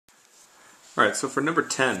Alright, so for number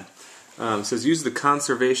 10, it says use the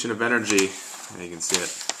conservation of energy. You can see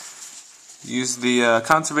it. Use the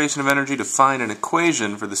conservation of energy to find an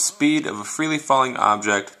equation for the speed of a freely falling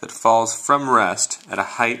object that falls from rest at a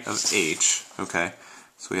height of h. Okay,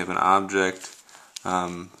 so we have an object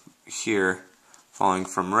here falling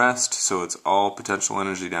from rest, so it's all potential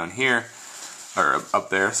energy down here, or up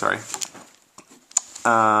there, sorry,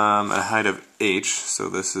 at a height of h, so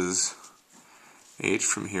this is h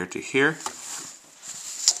from here to here.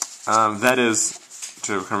 That is,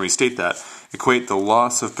 to kind of restate that, equate the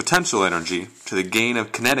loss of potential energy to the gain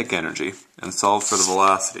of kinetic energy and solve for the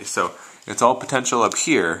velocity. So it's all potential up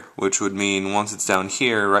here, which would mean once it's down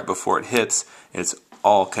here, right before it hits, it's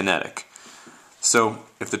all kinetic. So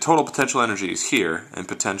if the total potential energy is here, and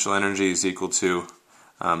potential energy is equal to,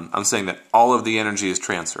 I'm saying that all of the energy is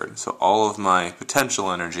transferred. So all of my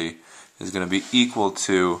potential energy is going to be equal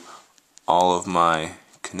to all of my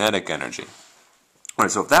kinetic energy.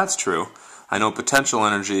 Alright, so if that's true, I know potential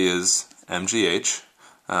energy is mgh,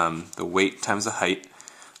 the weight times the height.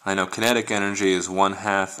 I know kinetic energy is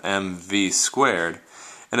 1/2 mv squared.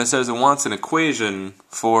 And it says it wants an equation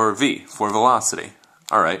for v, for velocity.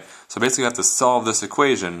 Alright, so basically I have to solve this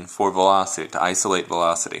equation for velocity, to isolate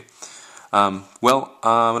velocity. I'm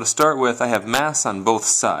going to start with, I have mass on both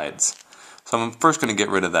sides. So I'm first going to get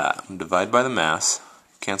rid of that. I'm divide by the mass.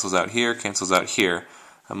 Cancels out here, cancels out here.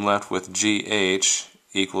 I'm left with gh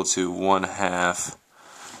equal to 1/2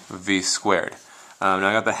 v squared. Now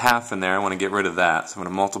I got the half in there, I want to get rid of that, so I'm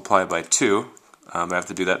going to multiply by 2. I have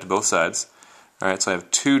to do that to both sides. Alright, so I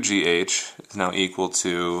have 2gh is now equal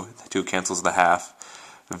to, 2 cancels the half,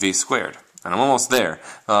 v squared. And I'm almost there.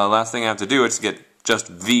 Last thing I have to do is get just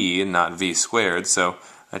v and not v squared, so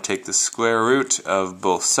I take the square root of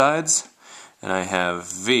both sides, and I have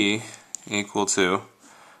v equal to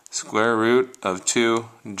square root of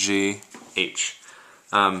 2gh.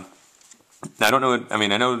 Now I don't know, I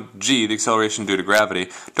know g, the acceleration due to gravity,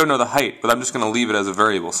 don't know the height, but I'm just going to leave it as a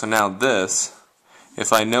variable. So now this,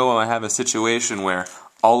 if I know I have a situation where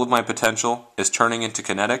all of my potential is turning into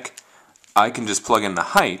kinetic, I can just plug in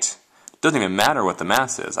the height. It doesn't even matter what the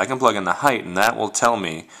mass is. I can plug in the height and that will tell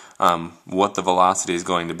me what the velocity is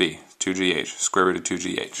going to be. 2gh, square root of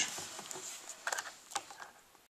 2gh.